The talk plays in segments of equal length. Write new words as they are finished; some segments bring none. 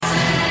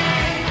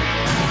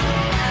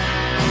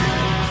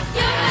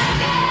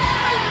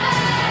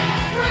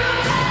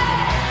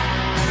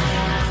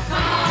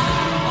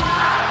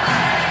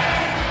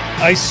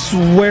I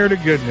swear to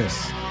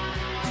goodness,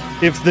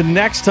 if the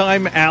next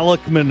time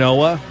Alek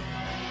Manoah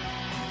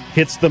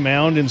hits the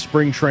mound in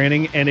spring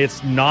training and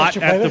it's not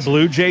at the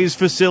Blue Jays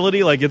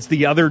facility, like it's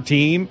the other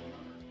team,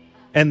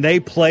 and they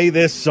play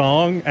this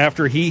song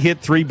after he hit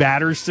 3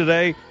 batters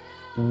today,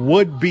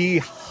 would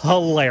be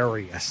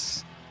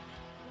hilarious.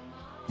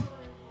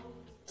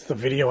 It's the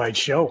video I'd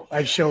show.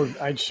 I'd show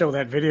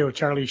that video of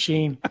Charlie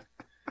Sheen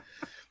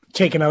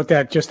taking out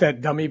that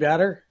dummy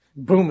batter.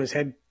 Boom, his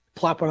head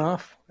plopping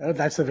off.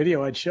 That's the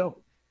video I'd show.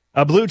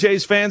 Blue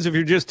Jays fans, if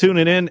you're just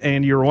tuning in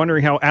and you're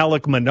wondering how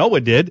Alek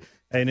Manoah did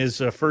in his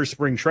first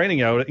spring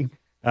training outing,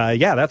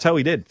 that's how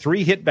he did.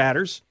 3 hit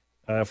batters,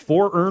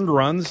 4 earned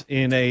runs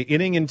in a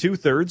inning and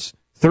 2/3,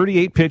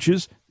 38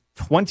 pitches,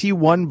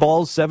 21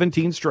 balls,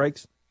 17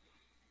 strikes.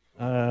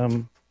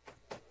 Not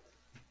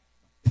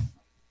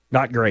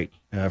great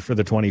for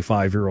the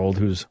 25-year-old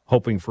who's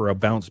hoping for a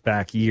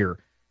bounce-back year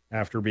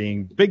after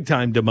being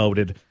big-time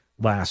demoted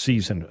last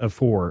season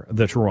for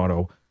the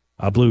Toronto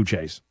Blue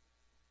Jays.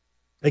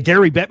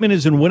 Gary Bettman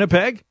is in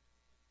Winnipeg.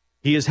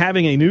 He is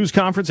having a news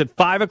conference at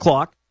 5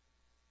 o'clock.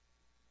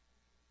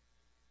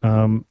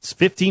 It's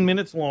 15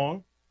 minutes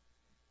long.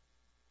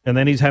 And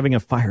then he's having a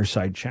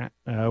fireside chat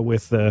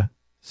with the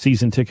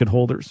season ticket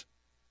holders.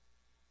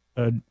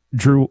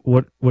 Drew,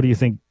 what do you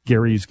think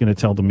Gary's going to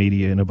tell the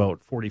media in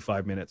about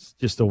 45 minutes,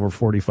 just over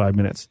 45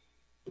 minutes?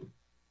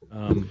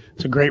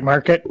 It's a great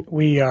market.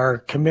 We are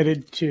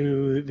committed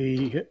to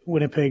the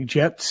Winnipeg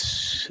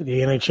Jets.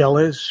 The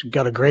NHL is. We've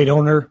got a great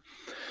owner.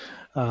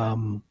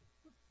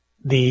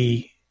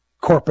 The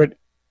corporate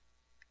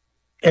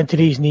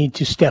entities need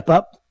to step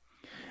up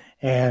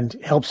and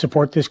help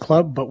support this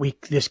club, but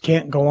this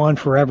can't go on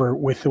forever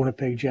with the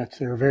Winnipeg Jets.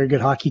 They're a very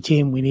good hockey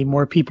team. We need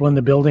more people in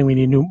the building. We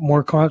need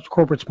more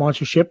corporate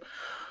sponsorship.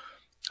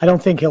 I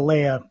don't think he'll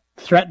lay a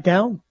threat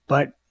down,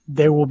 but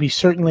there will be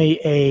certainly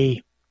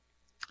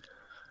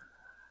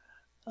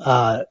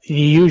the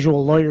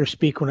usual lawyer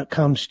speak when it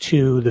comes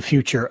to the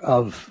future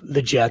of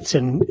the Jets,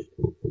 and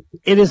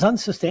it is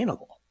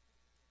unsustainable.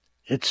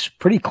 It's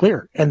pretty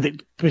clear,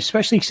 and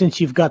especially since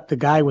you've got the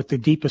guy with the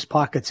deepest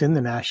pockets in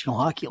the National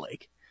Hockey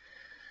League.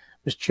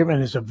 Mr.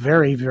 Chipman is a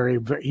very, very,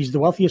 he's the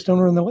wealthiest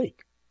owner in the league.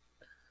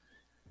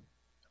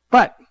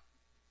 But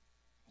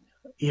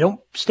you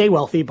don't stay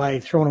wealthy by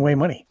throwing away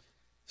money.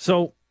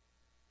 So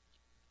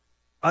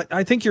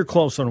I think you're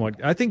close on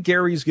what I think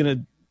Gary's going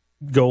to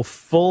go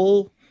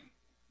full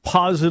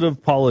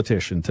positive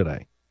politician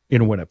today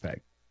in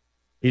Winnipeg.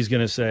 He's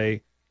going to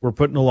say, we're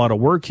putting a lot of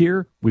work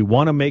here. We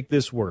want to make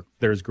this work.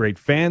 There's great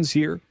fans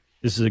here.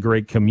 This is a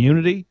great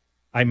community.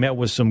 I met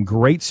with some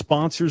great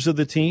sponsors of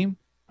the team.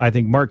 I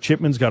think Mark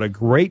Chipman's got a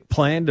great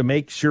plan to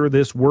make sure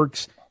this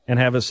works and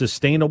have a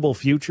sustainable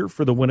future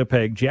for the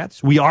Winnipeg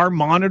Jets. We are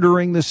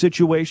monitoring the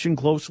situation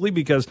closely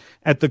because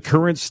at the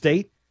current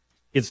state,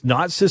 it's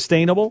not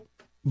sustainable.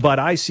 But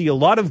I see a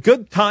lot of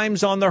good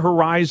times on the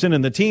horizon,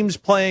 and the team's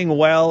playing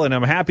well, and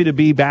I'm happy to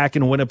be back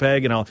in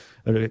Winnipeg, and I'll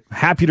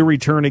happy to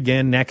return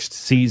again next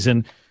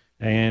season.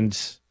 And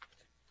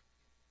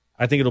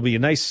I think it'll be a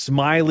nice,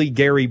 smiley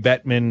Gary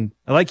Bettman.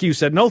 Like you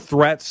said, no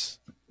threats.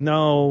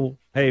 No,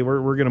 hey,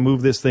 we're going to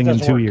move this thing in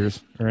 2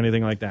 years or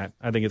anything like that.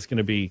 I think it's going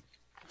to be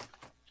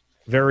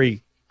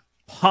very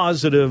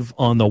positive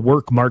on the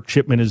work Mark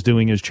Chipman is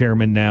doing as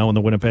chairman now in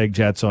the Winnipeg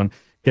Jets on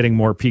getting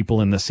more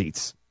people in the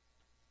seats.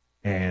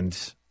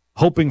 And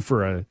hoping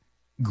for a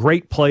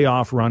great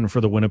playoff run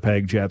for the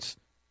Winnipeg Jets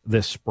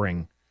this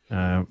spring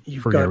for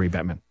Gary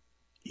Bettman.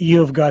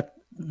 You've got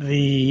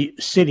the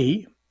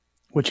city,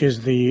 which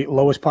is the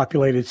lowest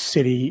populated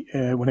city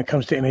when it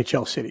comes to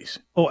NHL cities.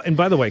 Oh, and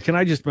by the way, can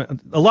I just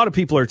 – a lot of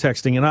people are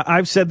texting, and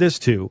I've said this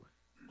too,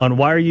 on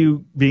why are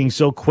you being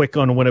so quick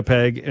on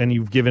Winnipeg and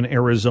you've given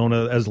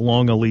Arizona as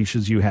long a leash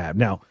as you have.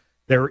 Now,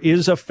 there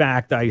is a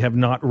fact I have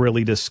not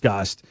really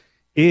discussed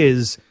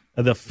is –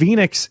 the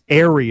Phoenix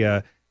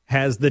area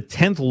has the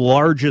 10th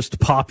largest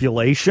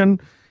population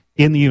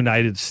in the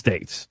United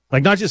States.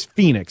 Like, not just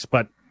Phoenix,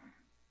 but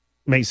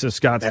Mesa,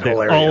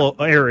 Scottsdale, all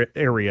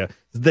area.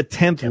 The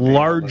 10th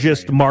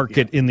largest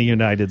market in the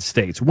United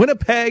States.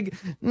 Winnipeg,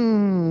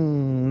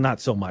 not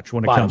so much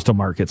when it comes to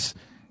markets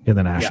in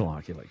the National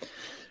Hockey League.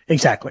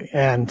 Exactly.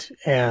 And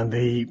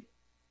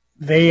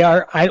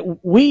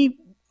we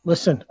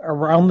listen,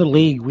 around the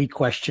league, we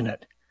question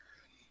it.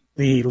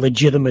 The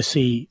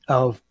legitimacy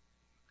of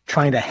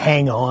trying to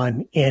hang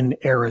on in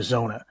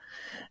Arizona.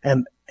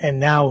 And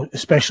now,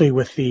 especially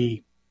with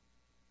the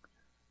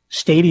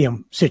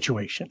stadium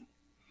situation,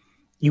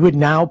 you would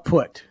now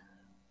put,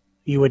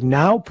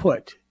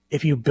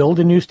 if you build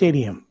a new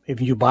stadium,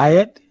 if you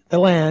buy the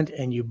land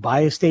and you buy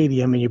a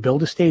stadium and you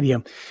build a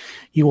stadium,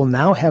 you will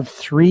now have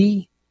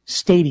 3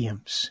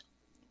 stadiums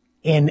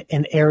in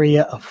an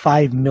area of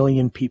 5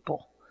 million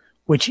people,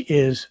 which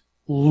is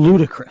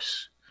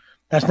ludicrous.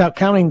 That's not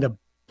counting the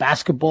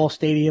basketball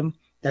stadium,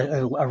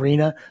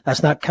 arena.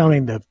 That's not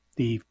counting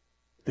the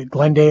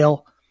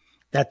Glendale,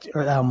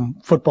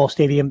 football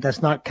stadium.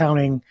 That's not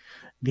counting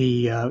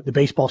the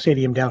baseball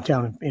stadium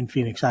downtown in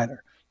Phoenix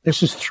either.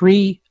 This is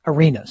 3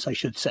 arenas, I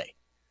should say,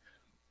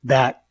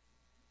 that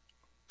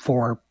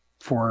for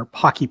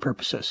hockey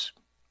purposes.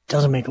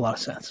 Doesn't make a lot of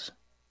sense.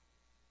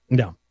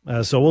 No.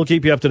 So we'll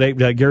keep you up to date.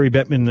 Gary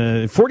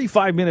Bettman,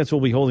 45 minutes,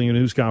 will be holding a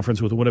news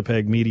conference with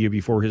Winnipeg media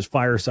before his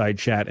fireside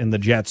chat, and the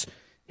Jets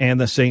and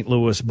the St.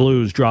 Louis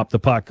Blues drop the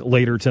puck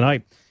later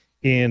tonight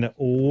in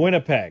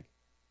Winnipeg.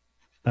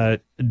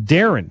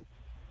 Darren,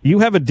 you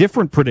have a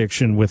different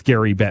prediction with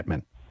Gary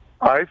Bettman.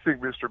 I think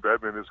Mr.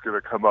 Bettman is going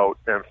to come out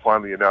and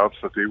finally announce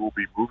that they will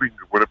be moving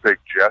the Winnipeg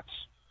Jets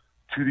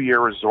to the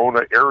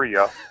Arizona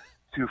area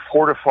to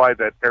fortify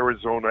that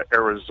Arizona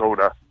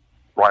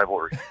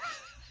rivalry.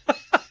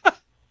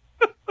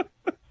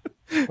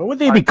 What would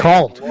they be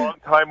called? Long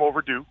time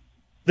overdue.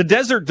 The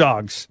Desert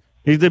Dogs.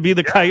 It'd be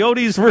the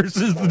Coyotes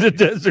versus the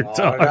Desert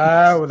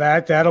Dogs.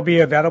 That'll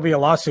be a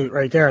lawsuit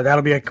right there.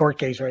 That'll be a court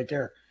case right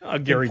there.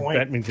 Gary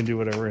Bettman can do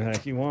whatever the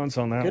heck he wants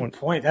on that one. Good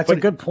point. That's a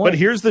good point. But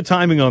here's the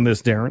timing on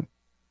this, Darren.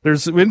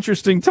 There's some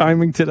interesting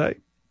timing today.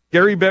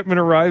 Gary Bettman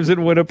arrives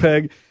in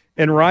Winnipeg,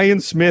 and Ryan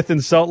Smith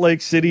in Salt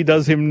Lake City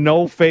does him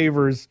no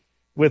favors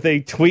with a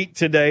tweet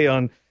today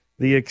on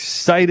the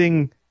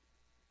exciting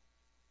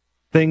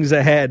things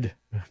ahead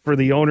for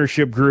the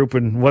ownership group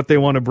and what they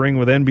want to bring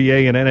with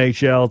NBA and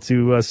NHL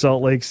to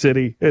Salt Lake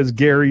City. As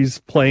Gary's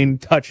plane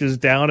touches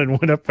down in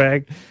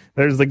Winnipeg,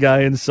 there's the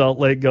guy in Salt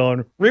Lake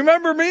going,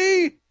 "Remember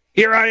me?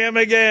 Here I am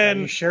again."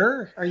 Are you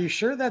sure? Are you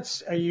sure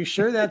that's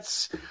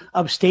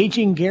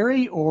upstaging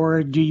Gary,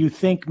 or do you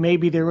think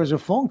maybe there was a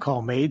phone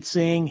call made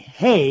saying,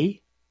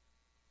 "Hey,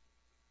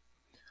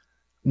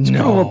 let's put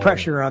a little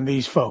pressure on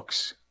these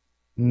folks"?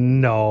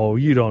 No,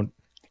 you don't.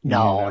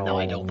 No,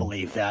 I don't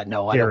believe that.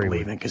 No, I don't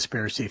believe in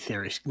conspiracy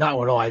theories.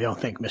 No, I don't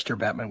think Mr.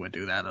 Bettman would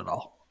do that at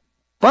all.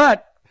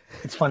 But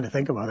it's fun to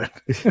think about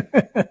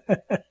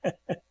it.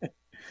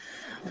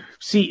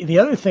 See, the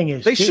other thing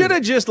is... They should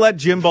have just let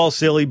Jim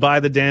Balsillie buy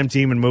the damn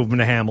team and move him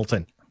to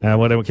Hamilton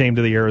when it came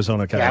to the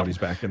Arizona Coyotes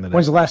back in the day.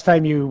 When's the last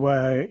time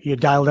you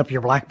dialed up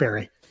your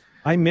BlackBerry?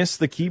 I miss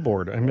the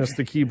keyboard. I do miss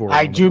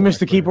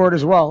the keyboard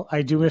as well.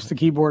 I do miss the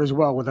keyboard as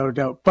well, without a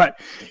doubt.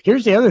 But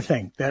here's the other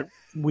thing that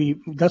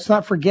let's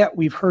not forget,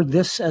 we've heard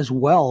this as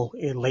well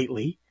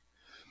lately,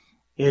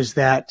 is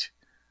that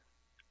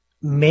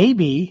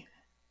maybe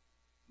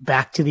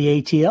back to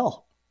the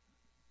ATL.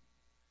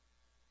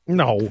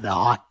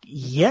 No.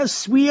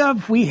 Yes, we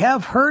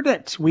have heard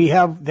it.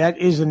 That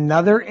is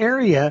another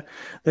area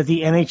that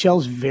the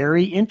NHL is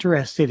very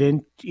interested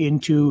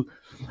into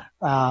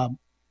reigniting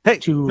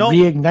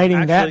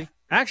that.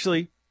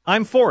 Actually,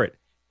 I'm for it.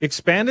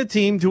 Expand a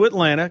team to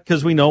Atlanta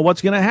because we know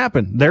what's going to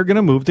happen. They're going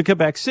to move to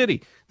Quebec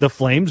City. The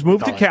Flames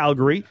move to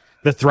Calgary.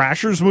 The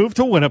Thrashers move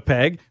to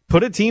Winnipeg.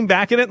 Put a team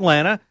back in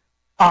Atlanta.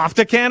 Off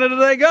to Canada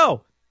they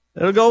go.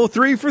 It'll go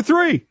 3 for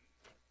 3.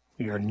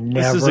 You're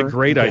never this is a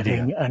great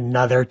getting idea.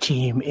 Another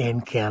team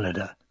in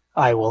Canada.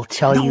 I will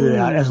tell you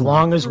that as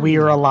long as we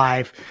are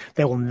alive,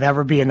 there will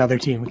never be another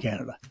team in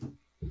Canada.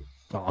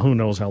 Oh, who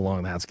knows how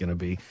long that's going to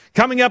be.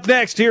 Coming up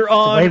next here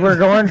on... The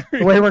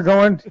way we're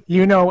going,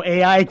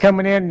 AI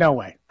coming in, no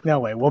way.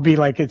 We'll be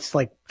it's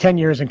 10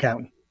 years and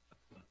counting.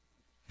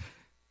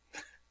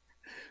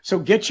 So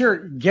get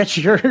your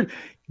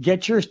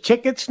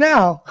tickets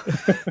now.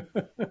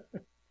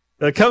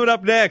 Coming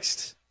up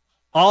next,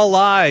 all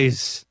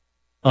eyes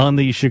on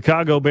the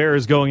Chicago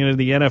Bears going into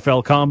the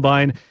NFL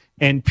Combine.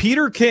 And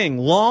Peter King,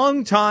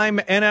 longtime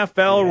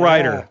NFL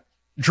writer,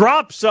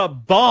 drops a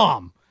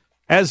bomb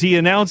as he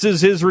announces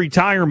his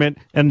retirement,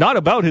 and not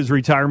about his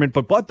retirement,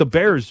 but what the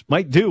Bears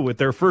might do with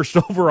their first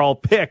overall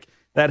pick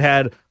that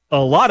had a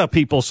lot of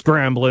people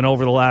scrambling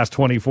over the last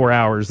 24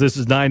 hours. This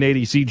is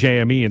 980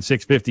 CJME and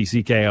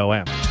 650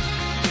 CKOM.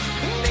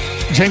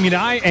 Jamie and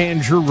I,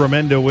 Andrew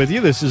Remendo with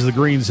you. This is the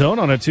Green Zone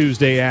on a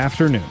Tuesday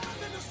afternoon.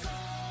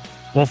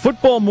 Well,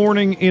 football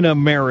morning in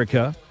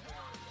America.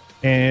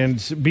 And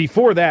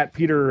before that,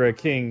 Peter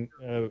King,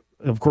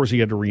 of course, he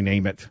had to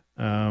rename it.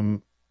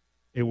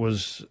 It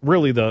was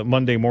really the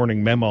Monday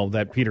morning memo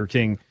that Peter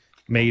King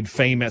made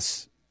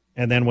famous.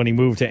 And then when he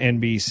moved to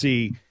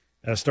NBC,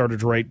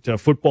 started to write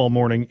Football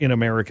Morning in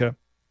America.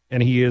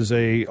 And he is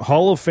a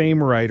Hall of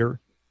Fame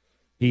writer.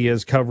 He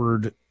has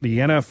covered the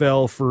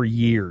NFL for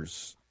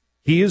years.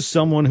 He is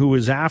someone who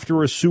is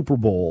after a Super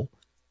Bowl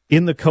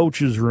in the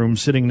coach's room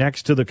sitting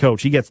next to the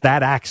coach. He gets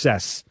that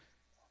access.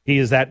 He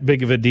is that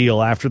big of a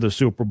deal after the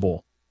Super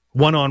Bowl.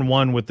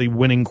 One-on-one with the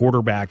winning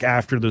quarterback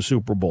after the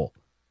Super Bowl.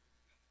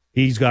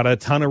 He's got a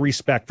ton of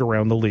respect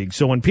around the league.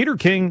 So when Peter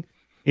King,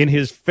 in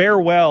his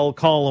farewell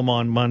column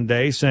on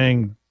Monday,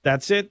 saying,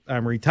 "That's it,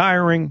 I'm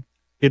retiring,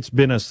 it's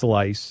been a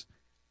slice."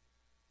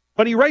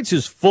 But he writes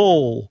his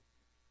full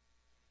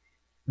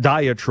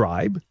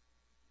diatribe,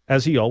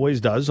 as he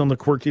always does, on the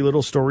quirky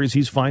little stories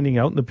he's finding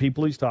out and the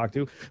people he's talked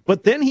to.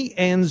 But then he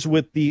ends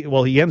with a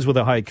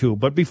haiku.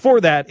 But before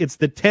that, it's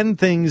the 10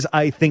 things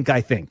I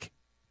think.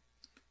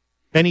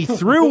 And he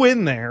threw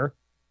in there,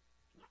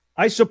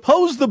 I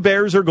suppose the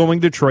Bears are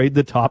going to trade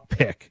the top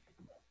pick.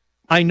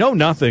 I know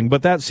nothing,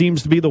 but that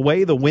seems to be the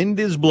way the wind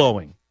is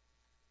blowing.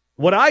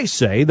 What I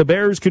say, the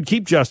Bears could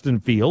keep Justin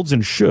Fields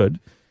and should,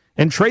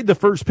 and trade the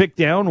first pick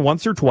down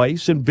once or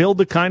twice and build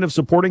the kind of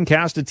supporting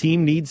cast a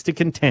team needs to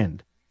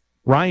contend.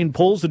 Ryan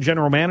Poles, the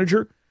general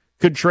manager,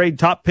 could trade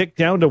top pick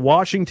down to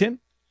Washington,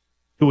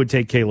 who would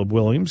take Caleb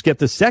Williams, get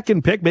the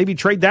second pick, maybe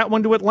trade that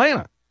one to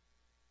Atlanta.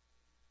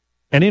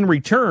 And in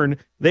return,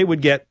 they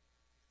would get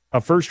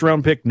a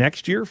first-round pick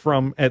next year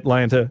from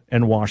Atlanta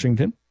and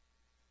Washington,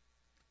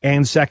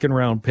 and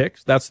second-round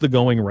picks. That's the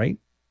going rate.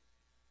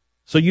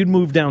 So you'd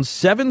move down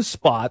 7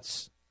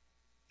 spots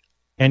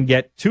and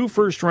get 2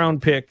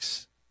 first-round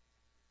picks,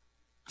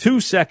 2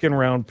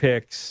 second-round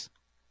picks.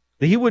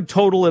 He would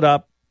total it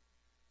up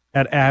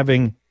at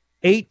having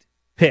 8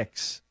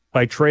 picks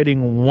by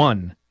trading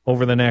 1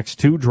 over the next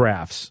 2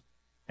 drafts.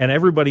 And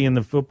everybody in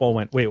the football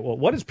went, wait, well,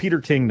 what does Peter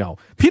King know?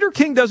 Peter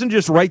King doesn't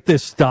just write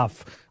this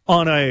stuff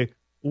on a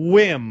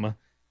whim.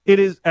 It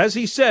is, as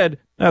he said,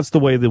 that's the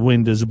way the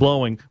wind is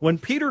blowing. When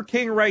Peter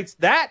King writes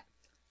that,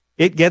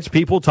 it gets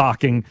people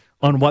talking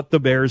on what the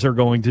Bears are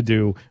going to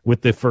do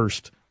with the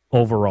first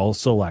overall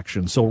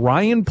selection. So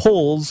Ryan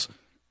Poles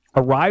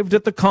arrived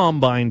at the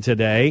Combine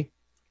today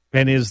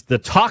and is the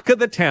talk of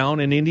the town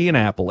in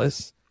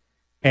Indianapolis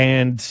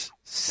and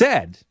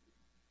said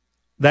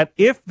that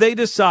if they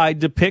decide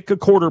to pick a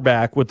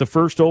quarterback with the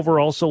first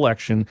overall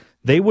selection,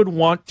 they would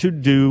want to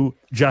do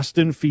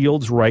Justin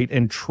Fields right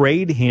and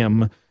trade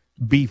him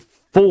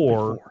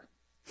before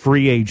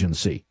free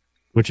agency,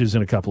 which is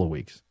in a couple of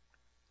weeks.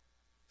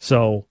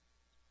 So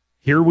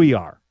here we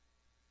are.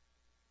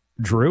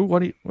 Drew,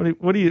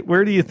 where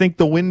do you think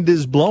the wind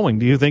is blowing?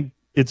 Do you think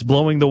it's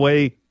blowing the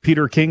way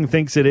Peter King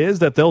thinks it is,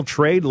 that they'll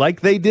trade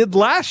like they did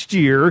last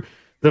year,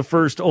 the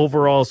first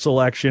overall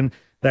selection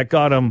that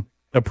got them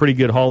a pretty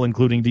good haul,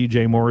 including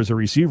DJ Moore as a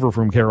receiver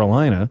from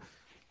Carolina,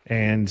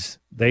 and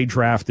they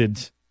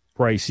drafted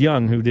Bryce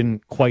Young, who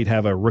didn't quite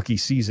have a rookie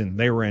season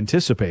they were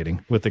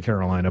anticipating with the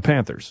Carolina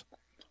Panthers?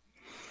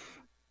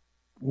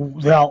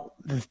 Well,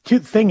 the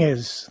thing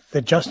is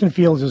that Justin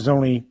Fields is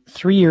only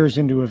 3 years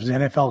into his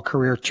NFL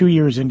career, 2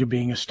 years into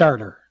being a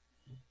starter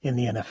in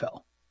the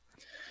NFL.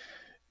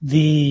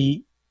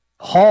 The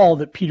haul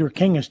that Peter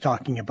King is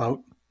talking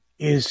about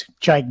is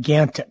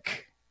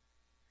gigantic.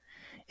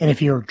 And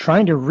if you're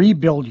trying to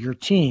rebuild your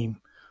team,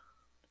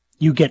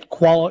 you get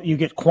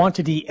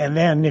quantity, and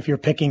then if you're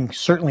picking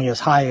certainly as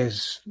high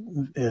as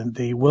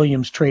the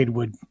Williams trade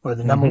would, or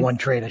the number one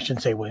trade, I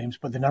shouldn't say Williams,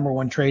 but the number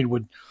one trade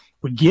would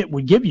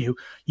give you,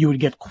 you would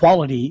get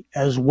quality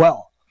as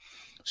well.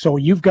 So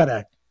you've got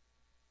a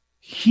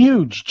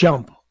huge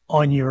jump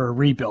on your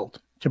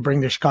rebuild to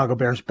bring the Chicago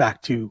Bears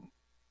back to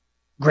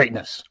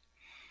greatness.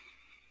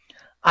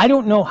 I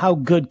don't know how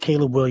good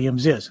Caleb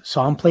Williams is.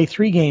 Saw him play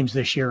 3 games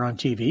this year on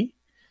TV.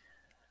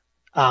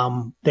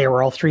 They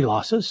were all 3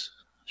 losses.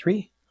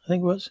 3, I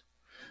think it was.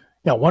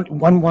 No,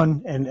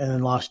 one, and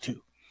then lost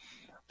 2.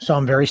 So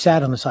I'm very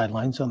sad on the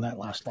sidelines on that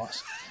last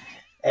loss.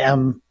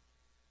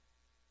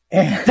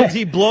 Did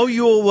he blow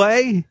you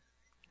away?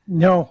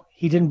 No,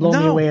 he didn't blow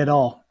me away at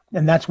all.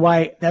 And that's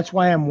why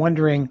I'm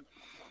wondering.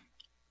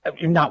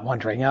 I'm not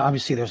wondering.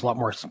 Obviously, there's a lot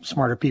more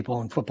smarter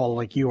people in football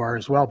like you are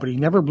as well, but he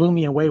never blew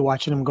me away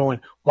watching him going,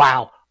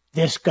 wow,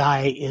 this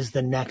guy is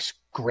the next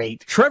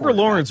great. Trevor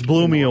Lawrence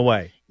blew me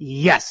away.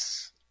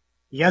 Yes.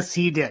 Yes,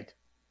 he did.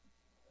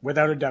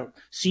 Without a doubt.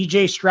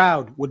 C.J.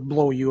 Stroud would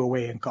blow you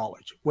away in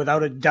college.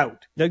 Without a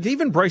doubt.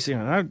 Even Bryce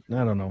Young, I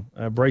don't know.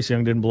 Bryce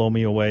Young didn't blow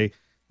me away.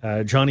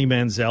 Johnny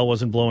Manziel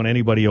wasn't blowing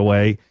anybody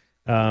away.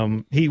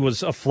 He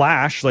was a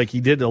flash. Like,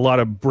 he did a lot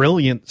of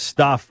brilliant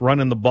stuff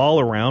running the ball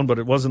around, but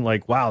it wasn't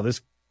like, wow,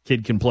 this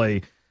kid can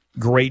play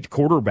great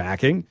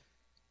quarterbacking.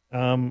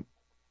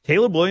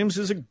 Caleb Williams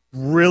is a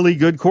really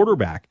good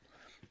quarterback.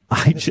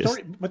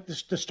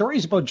 The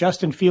stories about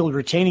Justin Field,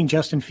 retaining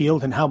Justin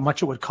Field and how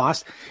much it would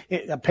cost,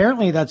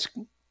 apparently that's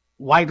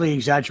widely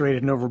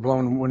exaggerated and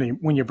overblown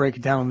when you break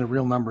it down the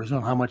real numbers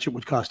on how much it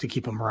would cost to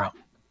keep him around.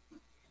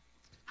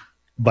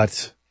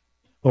 But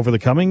over the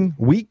coming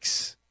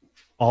weeks,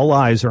 all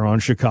eyes are on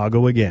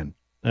Chicago again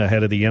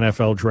ahead of the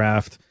NFL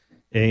draft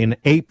in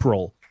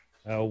April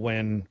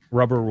when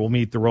rubber will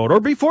meet the road. Or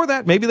before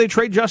that, maybe they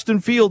trade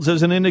Justin Fields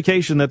as an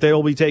indication that they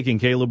will be taking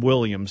Caleb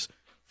Williams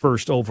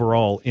first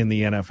overall in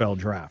the NFL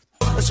draft.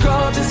 A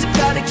scrub is a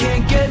guy that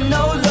can't get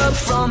no love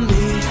from me.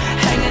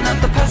 Hanging out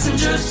the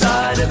passenger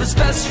side of his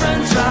best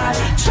friend's ride,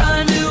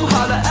 trying to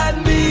holler at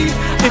me.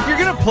 If you're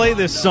going to play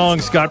this song,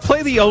 Scott,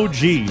 play the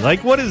OG.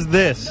 Like, what is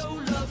this?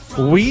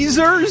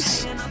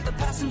 Weezer's?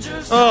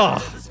 Oh,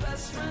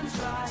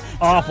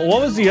 awful.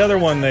 What was the other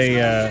one?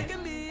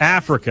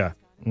 Africa.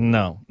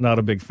 No, not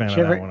a big fan of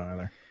that one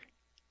either.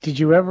 Did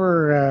you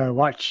ever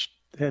watch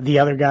The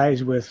Other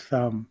Guys with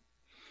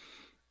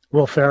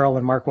Will Ferrell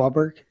and Mark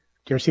Wahlberg? Did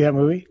you ever see that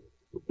movie?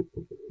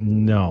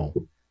 No.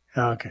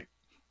 Oh, okay.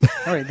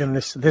 All right, then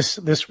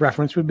this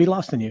reference would be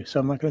lost on you, so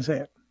I'm not going to say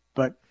it.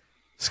 But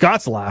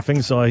Scott's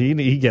laughing, so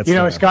he gets. You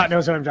know, Scott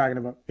knows what I'm talking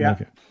about. Yeah,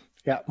 okay.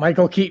 Yeah.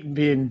 Michael Keaton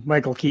being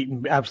Michael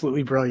Keaton,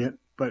 absolutely brilliant.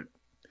 But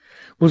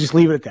we'll just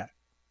leave it at that.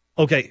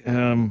 Okay.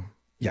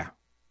 Yeah.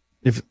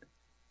 If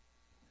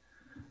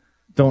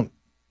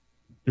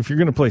you're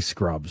going to play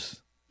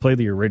Scrubs, play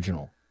the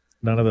original.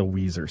 None of the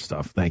Weezer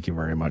stuff. Thank you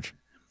very much.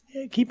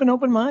 Yeah, keep an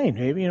open mind.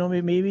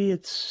 Maybe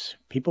it's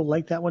people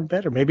like that one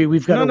better. Maybe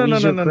we've got a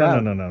Weezer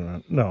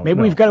crowd. No.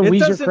 Maybe we've got a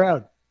Weezer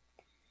crowd.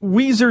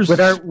 Weezer's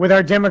with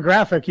our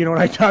demographic. You know what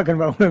I'm talking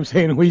about when I'm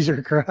saying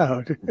Weezer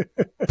crowd.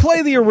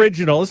 Play the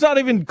original. It's not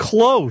even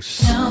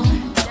close.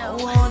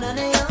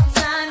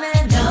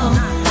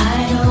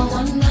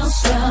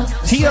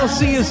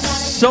 TLC is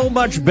so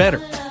much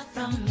better.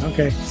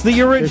 Okay. It's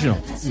the original.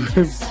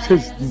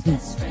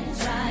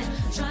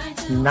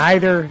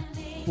 Neither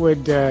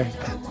would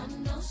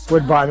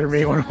bother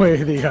me one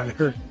way or the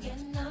other.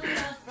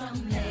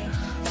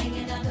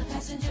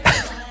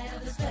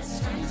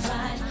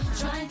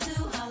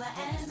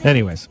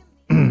 Anyways.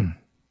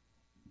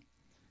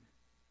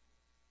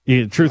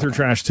 Truth or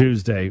Trash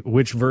Tuesday.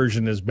 Which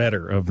version is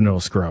better of No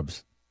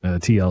Scrubs?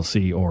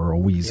 TLC or a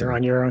Weezer? You're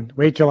on your own.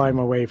 Wait till I'm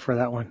away for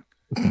that one.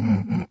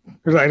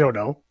 Because I don't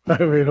know.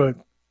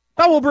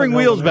 We'll bring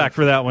Wheels back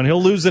for that one.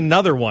 He'll lose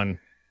another one.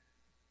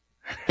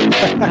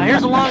 Now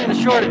here's the long and the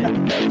short of it.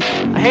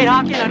 I hate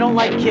hockey and I don't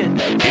like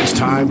kids. It's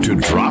time to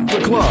drop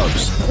the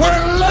clubs.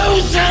 We're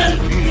losing!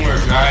 More,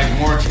 guys,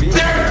 more.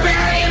 They're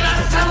burying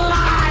us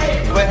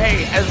alive! But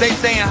hey, as they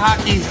say in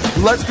hockey,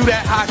 let's do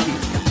that hockey.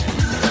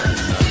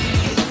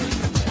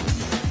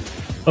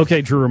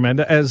 Okay, Drew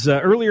Remenda. As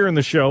earlier in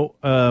the show,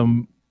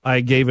 I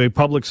gave a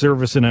public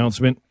service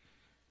announcement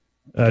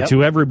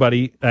to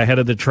everybody ahead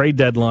of the trade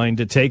deadline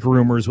to take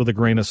rumors with a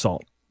grain of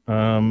salt.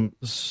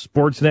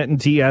 Sportsnet and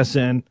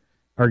TSN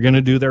are going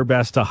to do their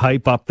best to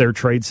hype up their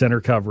Trade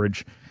Center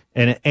coverage,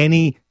 and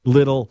any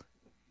little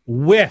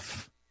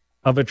whiff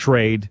of a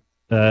trade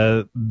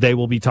they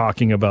will be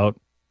talking about,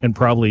 and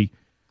probably,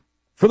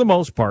 for the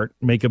most part,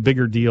 make a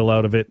bigger deal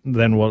out of it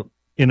than what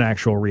in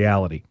actual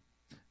reality.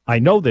 I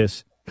know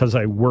this because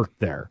I worked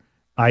there.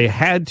 I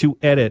had to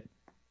edit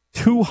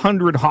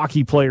 200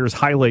 hockey players'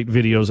 highlight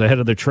videos ahead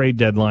of the trade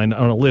deadline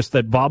on a list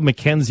that Bob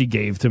McKenzie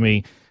gave to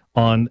me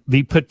on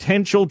the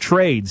potential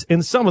trades.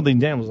 And some of them,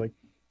 Dan was like,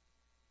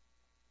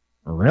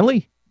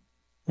 really?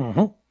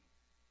 Mm-hmm.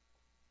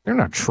 They're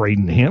not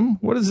trading him.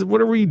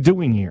 What are we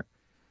doing here?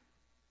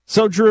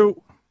 So,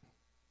 Drew,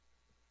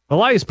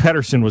 Elias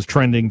Pettersson was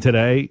trending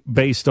today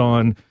based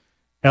on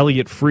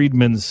Elliot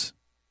Friedman's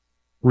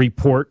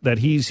report that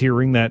he's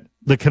hearing that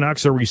the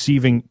Canucks are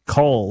receiving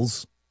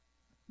calls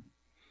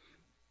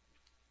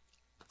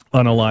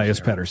on Elias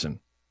Pettersson.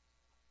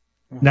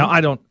 Now,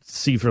 I don't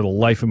see for the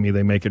life of me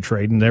they make a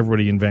trade, and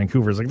everybody in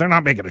Vancouver is like, they're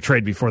not making a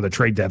trade before the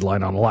trade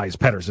deadline on Elias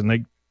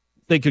Pettersson.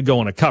 They could go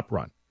on a cup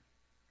run.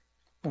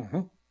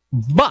 Mm-hmm.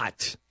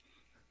 But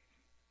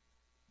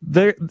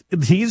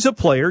he's a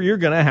player you're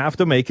going to have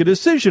to make a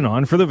decision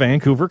on for the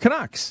Vancouver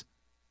Canucks.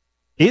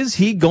 Is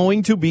he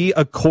going to be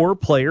a core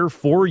player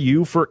for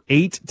you for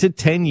 8 to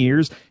 10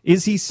 years?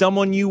 Is he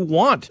someone you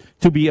want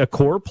to be a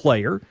core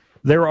player?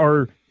 There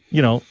are,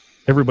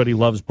 everybody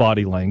loves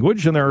body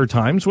language, and there are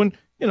times when,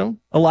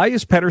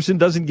 Elias Pettersson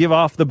doesn't give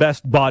off the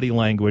best body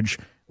language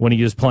when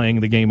he is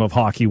playing the game of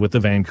hockey with the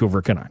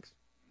Vancouver Canucks.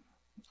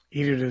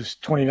 He did his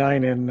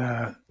 29 in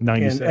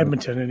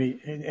Edmonton,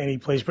 and he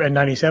plays in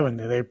 97.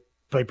 They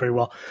play pretty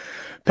well.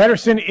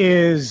 Pettersson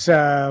is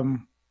a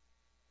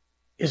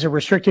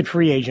restricted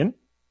free agent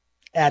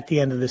at the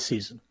end of the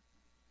season.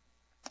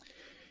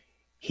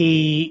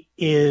 He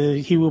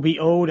will be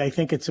owed, I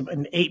think it's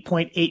an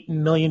 $8.8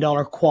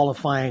 million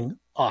qualifying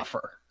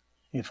offer,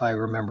 if I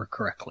remember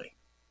correctly.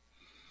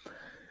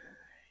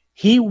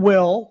 He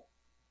will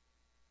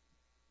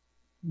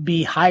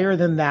be higher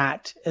than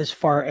that as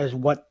far as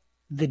what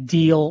the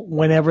deal,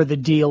 whenever the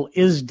deal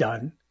is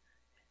done,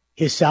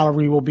 his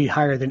salary will be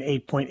higher than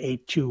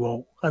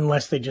 8.820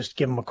 unless they just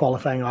give him a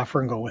qualifying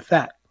offer and go with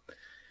that.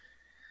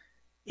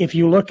 If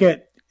you look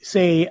at,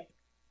 say,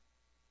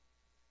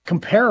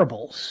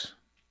 comparables,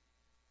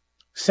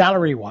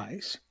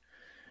 salary-wise,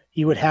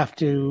 you would have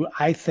to,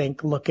 I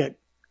think, look at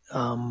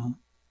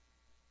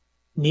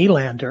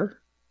Nylander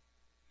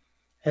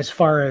as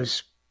far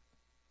as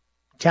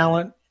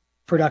talent,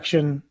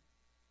 production,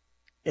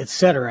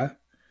 etc.,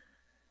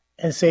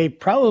 and say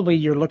probably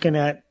you're looking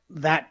at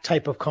that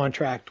type of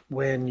contract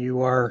when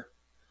you're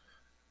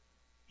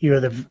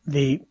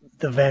the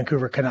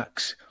Vancouver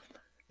Canucks.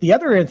 The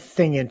other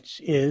thing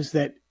is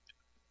that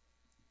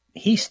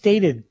he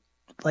stated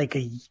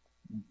in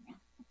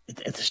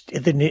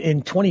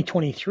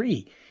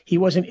 2023 he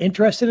wasn't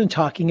interested in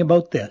talking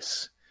about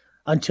this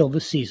until the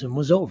season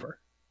was over.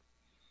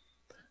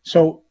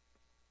 So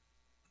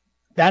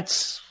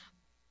that's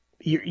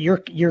you're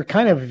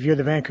kind of, if you're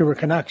the Vancouver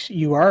Canucks,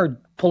 you are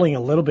pulling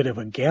a little bit of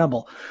a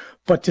gamble.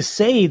 But to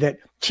say that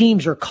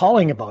teams are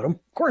calling about him,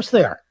 of course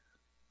they are.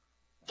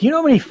 Do you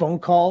know how many phone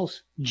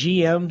calls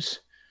GMs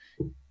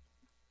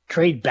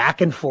trade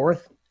back and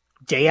forth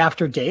day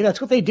after day?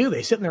 That's what they do.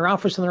 They sit in their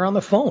office and they're on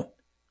the phone,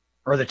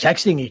 or they're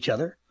texting each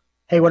other.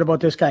 Hey, what about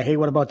this guy? Hey,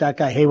 what about that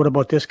guy? Hey, what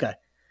about this guy?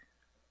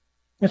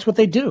 That's what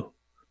they do.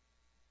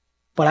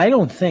 But I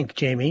don't think,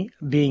 Jamie,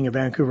 being a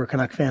Vancouver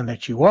Canuck fan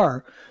that you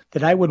are,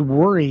 that I would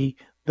worry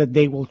that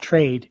they will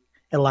trade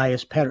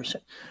Elias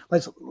Pettersson.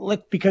 Let's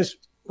look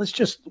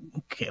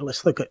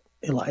at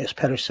Elias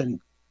Pettersson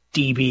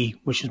DB,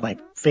 which is my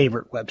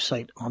favorite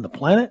website on the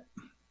planet.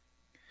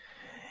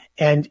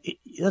 And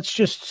let's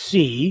just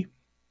see,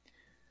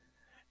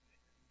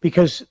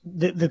 because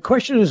the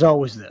question is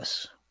always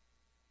this.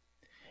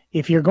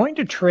 If you're going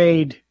to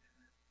trade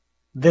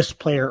this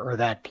player or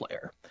that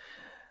player,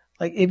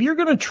 like if you're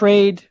going to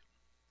trade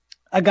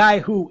a guy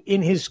who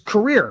in his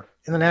career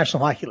in the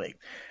National Hockey League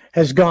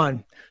has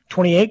gone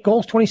 28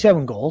 goals,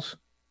 27 goals,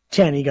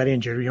 10, he got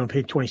injured, he only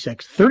played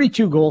 26,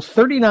 32 goals,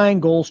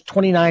 39 goals,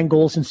 29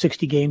 goals in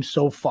 60 games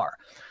so far,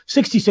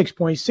 66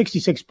 points,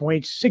 66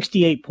 points,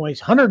 68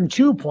 points,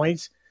 102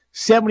 points,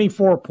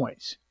 74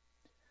 points.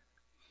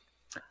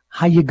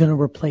 How you going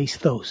to replace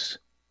those?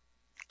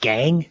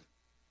 Gang?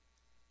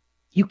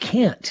 You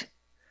can't.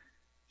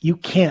 You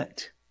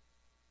can't.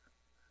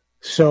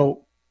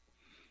 So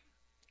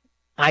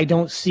I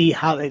don't see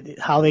how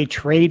they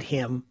trade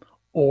him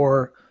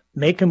or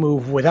make a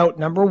move without,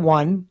 number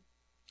one,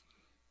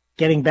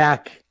 getting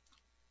back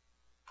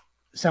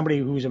somebody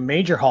who's a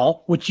major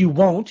haul, which you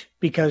won't,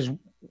 because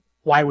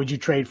why would you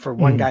trade for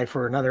one guy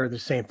for another, the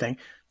same thing?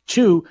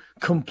 Two,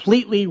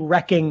 completely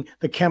wrecking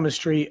the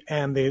chemistry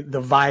and the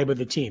vibe of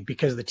the team,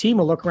 because the team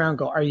will look around and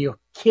go, are you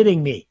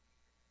kidding me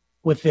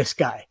with this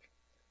guy?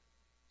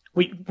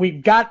 We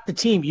got the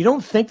team. You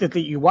don't think that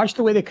you watch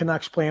the way the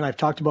Canucks play, and I've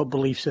talked about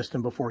belief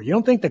system before. You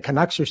don't think the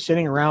Canucks are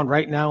sitting around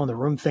right now in the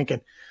room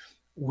thinking,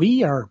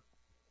 we are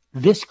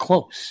this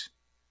close.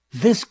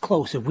 This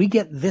close. If we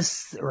get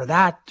this or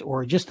that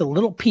or just a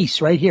little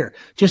piece right here,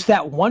 just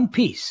that one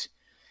piece,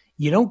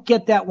 you don't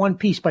get that one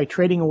piece by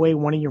trading away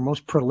one of your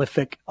most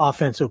prolific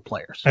offensive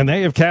players. And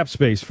they have cap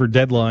space for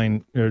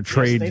deadline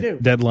trade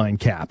deadline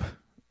cap.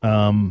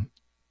 So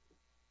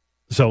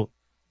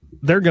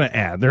they're going to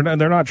add. They're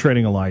not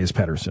trading Elias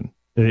Pettersson.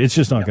 It's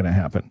just not going to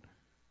happen.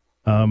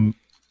 And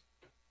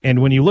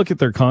when you look at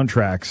their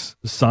contracts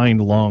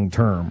signed long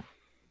term,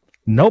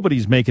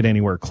 nobody's making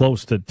anywhere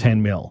close to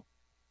 10 mil.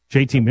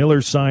 JT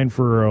Miller's signed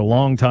for a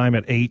long time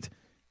at 8.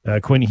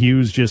 Quinn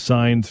Hughes just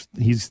signed.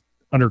 He's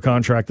under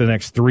contract the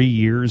next 3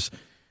 years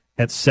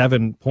at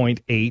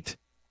 7.8.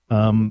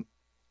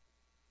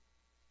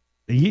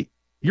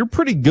 You're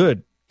pretty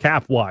good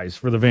cap-wise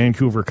for the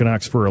Vancouver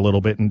Canucks for a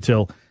little bit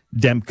until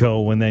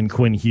Demko and then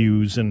Quinn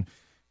Hughes and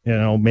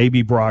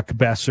maybe Brock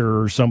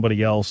Besser or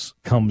somebody else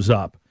comes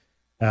up.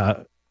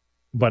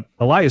 But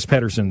Elias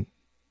Pettersson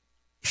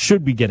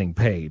should be getting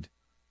paid.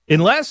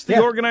 Unless the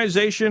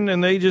organization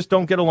and they just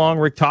don't get along,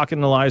 Rick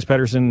talking to Elias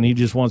Pettersson, and he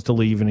just wants to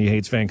leave and he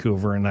hates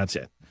Vancouver, and that's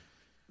it.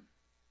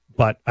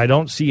 But I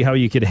don't see how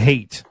you could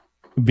hate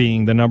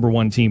being the number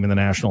one team in the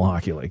National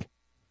Hockey League.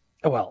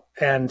 Well,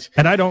 and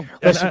I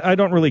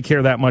don't really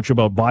care that much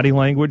about body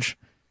language.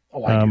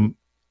 Oh, I do.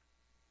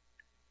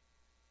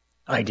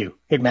 I do.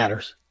 It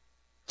matters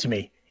to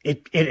me.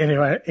 It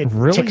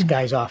really ticks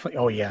guys off.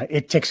 Oh yeah,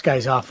 it ticks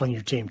guys off on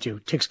your team too.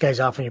 Ticks guys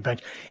off on your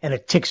bench, and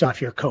it ticks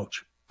off your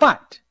coach.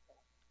 But,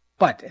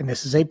 and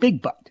this is a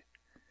big but,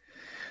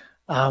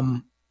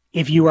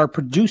 if you are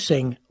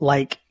producing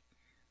like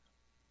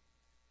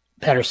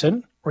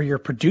Pettersson or you're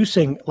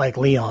producing like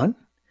Leon,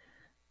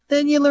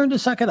 then you learn to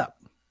suck it up.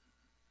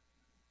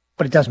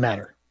 But it does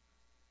matter.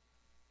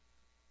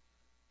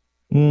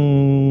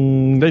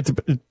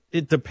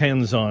 It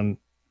depends on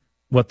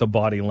what the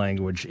body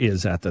language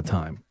is at the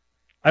time.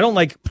 I don't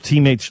like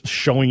teammates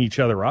showing each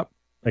other up,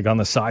 like on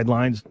the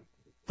sidelines,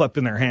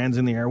 flipping their hands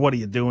in the air. What are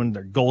you doing?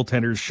 Their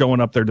goaltenders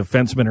showing up their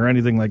defensemen or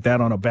anything like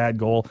that on a bad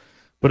goal.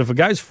 But if a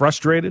guy's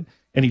frustrated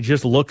and he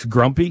just looks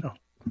grumpy,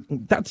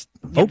 that's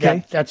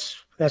okay. That's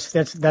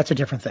a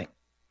different thing.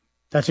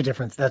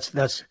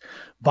 That's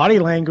body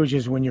language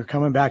is when you're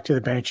coming back to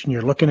the bench and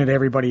you're looking at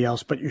everybody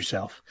else but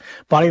yourself.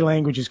 Body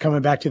language is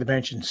coming back to the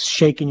bench and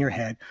shaking your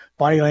head.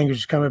 Body language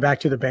is coming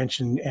back to the bench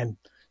and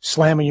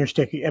slamming your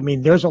stick. I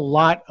mean, there's a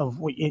lot of,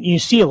 you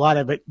see a lot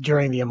of it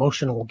during the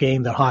emotional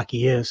game that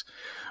hockey is.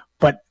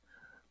 But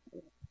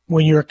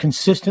when you're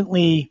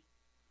consistently,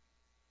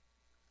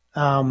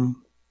 I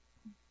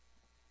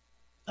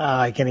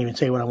can't even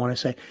say what I want to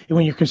say.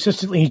 When you're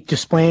consistently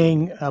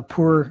displaying a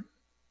poor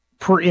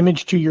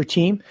image to your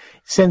team,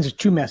 it sends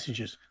two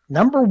messages.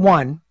 Number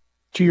one,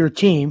 to your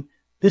team,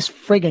 this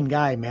friggin'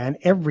 guy, man,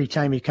 every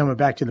time he's coming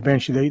back to the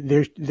bench,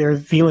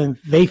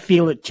 they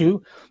feel it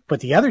too. But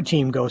the other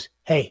team goes,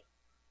 hey,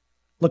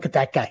 look at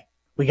that guy.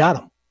 We got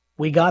him.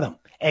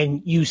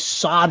 And you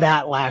saw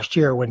that last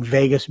year when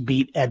Vegas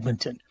beat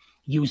Edmonton.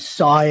 You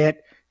saw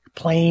it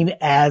plain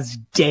as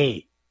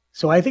day.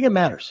 So I think it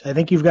matters. I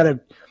think you've got to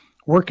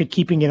work at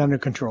keeping it under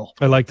control.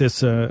 I like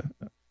this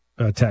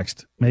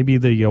text. Maybe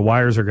the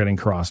wires are getting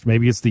crossed.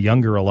 Maybe it's the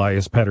younger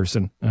Elias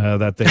Pettersson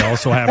that they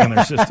also have in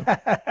their system.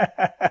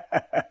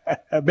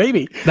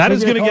 Maybe. That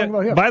is going to get,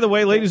 by the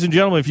way, ladies and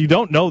gentlemen, if you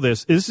don't know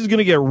this is going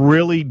to get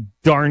really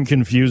darn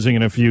confusing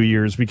in a few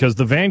years because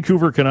the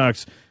Vancouver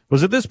Canucks,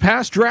 was it this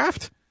past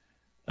draft?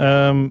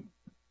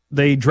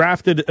 They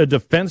drafted a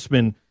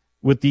defenseman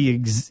with the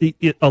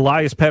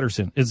Elias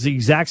Pettersson. It's the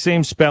exact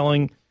same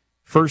spelling,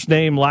 first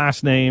name,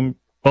 last name,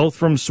 both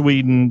from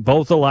Sweden,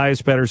 both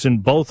Elias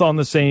Pettersson, both on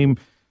the same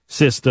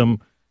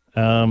system.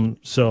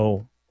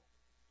 So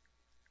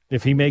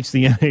if he makes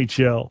the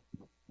NHL,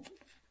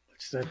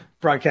 it's a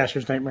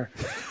broadcaster's nightmare.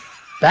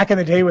 Back in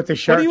the day with the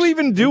Sharks. What do you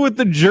even do with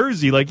the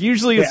jersey? Like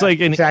usually it's like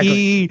an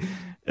E,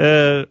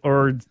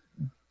 or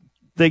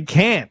they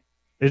can't.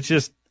 It's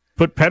just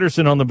put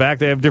Pettersson on the back.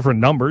 They have different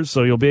numbers,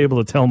 so you'll be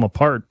able to tell them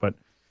apart. But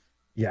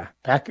yeah,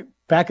 back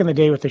in the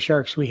day with the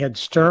Sharks, we had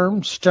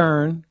Sturm,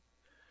 Stern,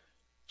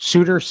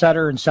 Suter,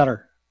 Sutter, and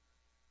Sutter.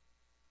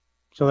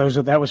 So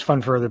that was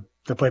fun for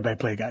the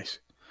play-by-play guys.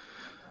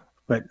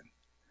 But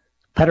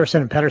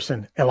Pettersson and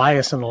Pettersson,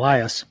 Elias and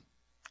Elias.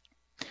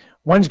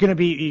 One's going to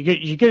be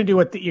you're going to do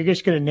what you're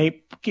just going to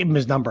give him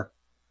his number.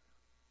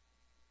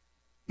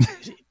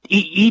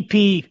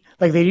 EP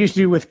like they used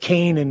to do with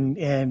Kane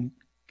and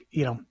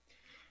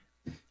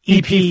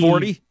EP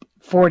 40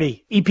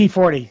 EP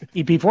 40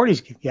 EP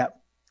 40's yeah.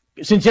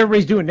 Since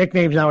everybody's doing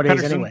nicknames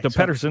nowadays Pettersson, anyway.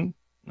 Pettersson.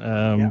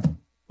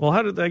 Well,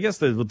 how did I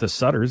guess with the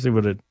Sutters they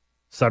would have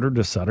Sutter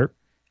to Sutter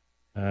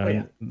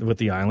with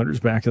the Islanders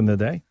back in the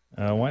day.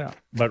 Why not?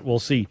 But we'll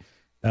see.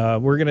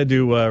 We're going to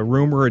do a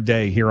rumor a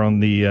day here on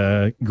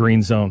the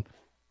Green Zone.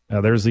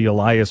 There's the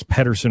Elias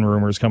Pettersson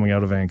rumors coming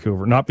out of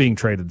Vancouver. Not being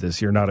traded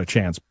this year, not a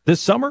chance.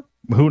 This summer,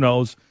 who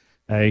knows?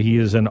 He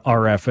is an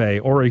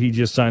RFA, or he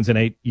just signs an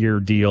 8-year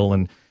deal,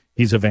 and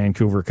he's a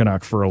Vancouver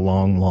Canuck for a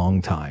long,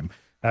 long time.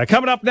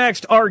 Coming up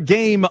next, our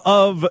game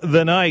of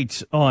the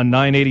night on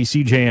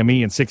 980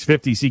 CJME and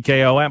 650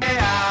 CKOM.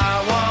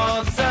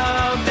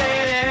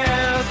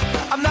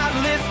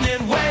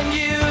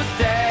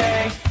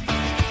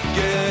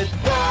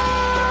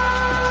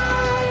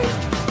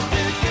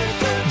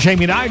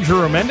 Jamie and I,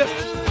 Drew Amenda,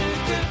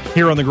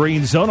 here on the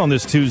Green Zone on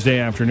this Tuesday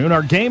afternoon.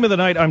 Our game of the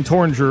night, I'm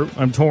torn, Drew.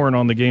 I'm torn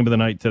on the game of the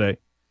night today.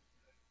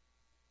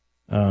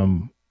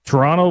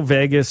 Toronto,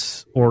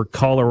 Vegas, or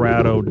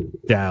Colorado,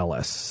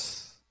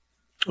 Dallas?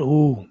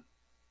 Ooh.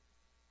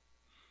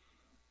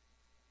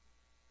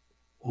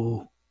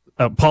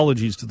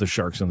 Apologies to the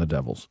Sharks and the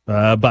Devils.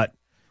 But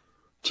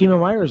Timo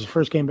Meier's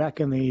first game back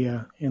in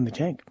the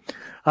tank.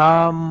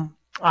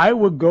 I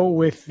would go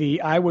with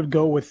the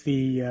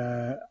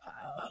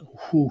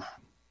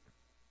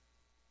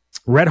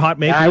Red Hot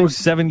Maple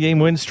Leafs 7-game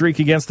win streak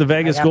against the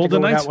Vegas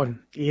Golden Knights.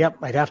 Yep,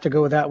 I'd have to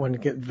go with that one.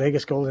 Get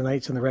Vegas Golden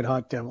Knights and the Red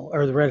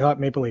Hot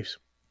Maple Leafs.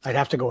 I'd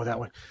have to go with that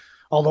one.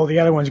 Although the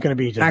other one's going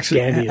to be just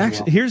dandy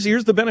as well.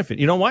 Here's the benefit.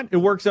 You know what? It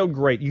works out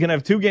great. You can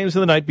have 2 games of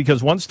the night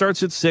because one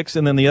starts at 6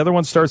 and then the other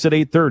one starts at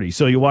 8:30.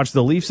 So you watch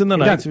the Leafs and the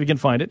Knights if you can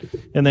find it,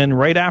 and then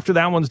right after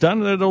that one's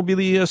done, it'll be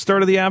the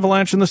start of the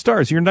Avalanche and the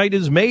Stars. Your night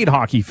is made,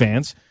 hockey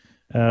fans,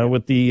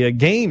 with the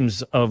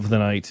games of the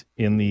night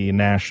in the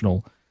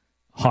National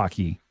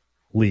Hockey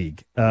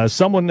League.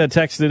 Someone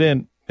texted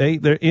in, hey,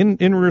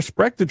 in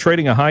respect to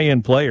trading a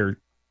high-end player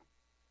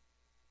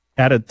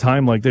at a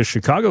time like this,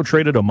 Chicago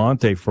traded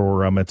Amonte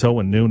for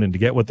Matteau and Noonan to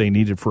get what they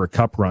needed for a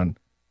cup run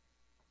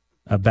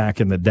back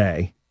in the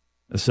day.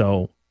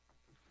 So,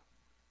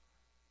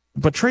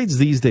 but trades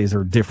these days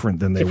are different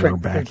than they were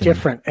back then.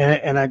 Different,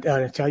 and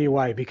I tell you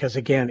why. Because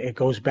again, it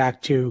goes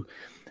back to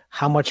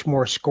how much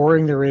more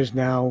scoring there is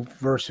now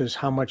versus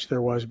how much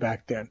there was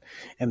back then.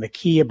 And the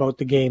key about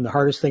the game, the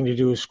hardest thing to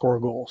do is score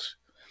goals.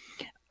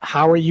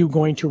 How are you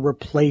going to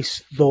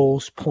replace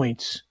those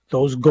points,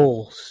 those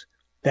goals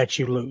that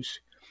you lose?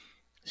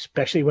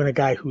 Especially when a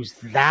guy who's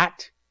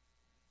that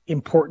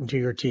important to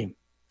your team.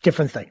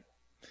 Different thing.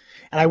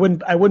 And I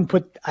wouldn't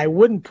put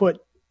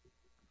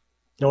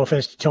no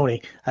offense to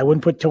Tony, I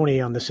wouldn't put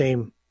Tony on the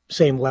same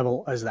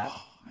level as that.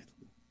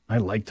 I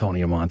liked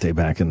Tony Amonte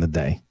back in the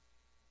day.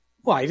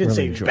 Well, I didn't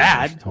say he was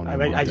bad.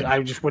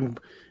 I just wouldn't,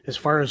 as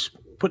far as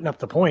putting up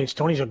the points,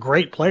 Tony's a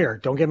great player.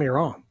 Don't get me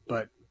wrong.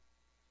 But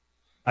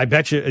I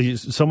bet you,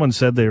 someone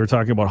said they were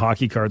talking about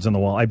hockey cards on the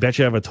wall. I bet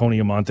you have a Tony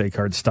Amonte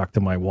card stuck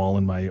to my wall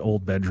in my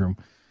old bedroom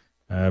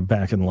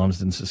back in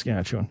Lumsden,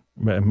 Saskatchewan.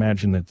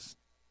 Imagine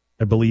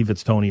I believe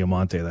it's Tony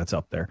Amonte that's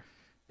up there,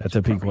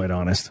 to be quite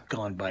honest.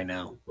 Gone by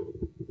now.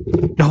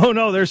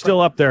 No, they're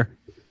still up there.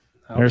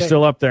 Okay. They're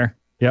still up there.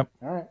 Yep.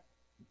 All right.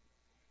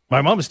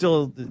 My mom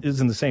still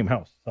is in the same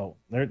house, so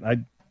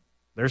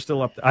they're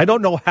still up there. I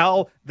don't know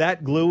how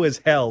that glue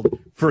is held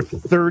for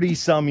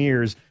 30-some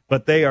years,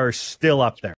 but they are still up there.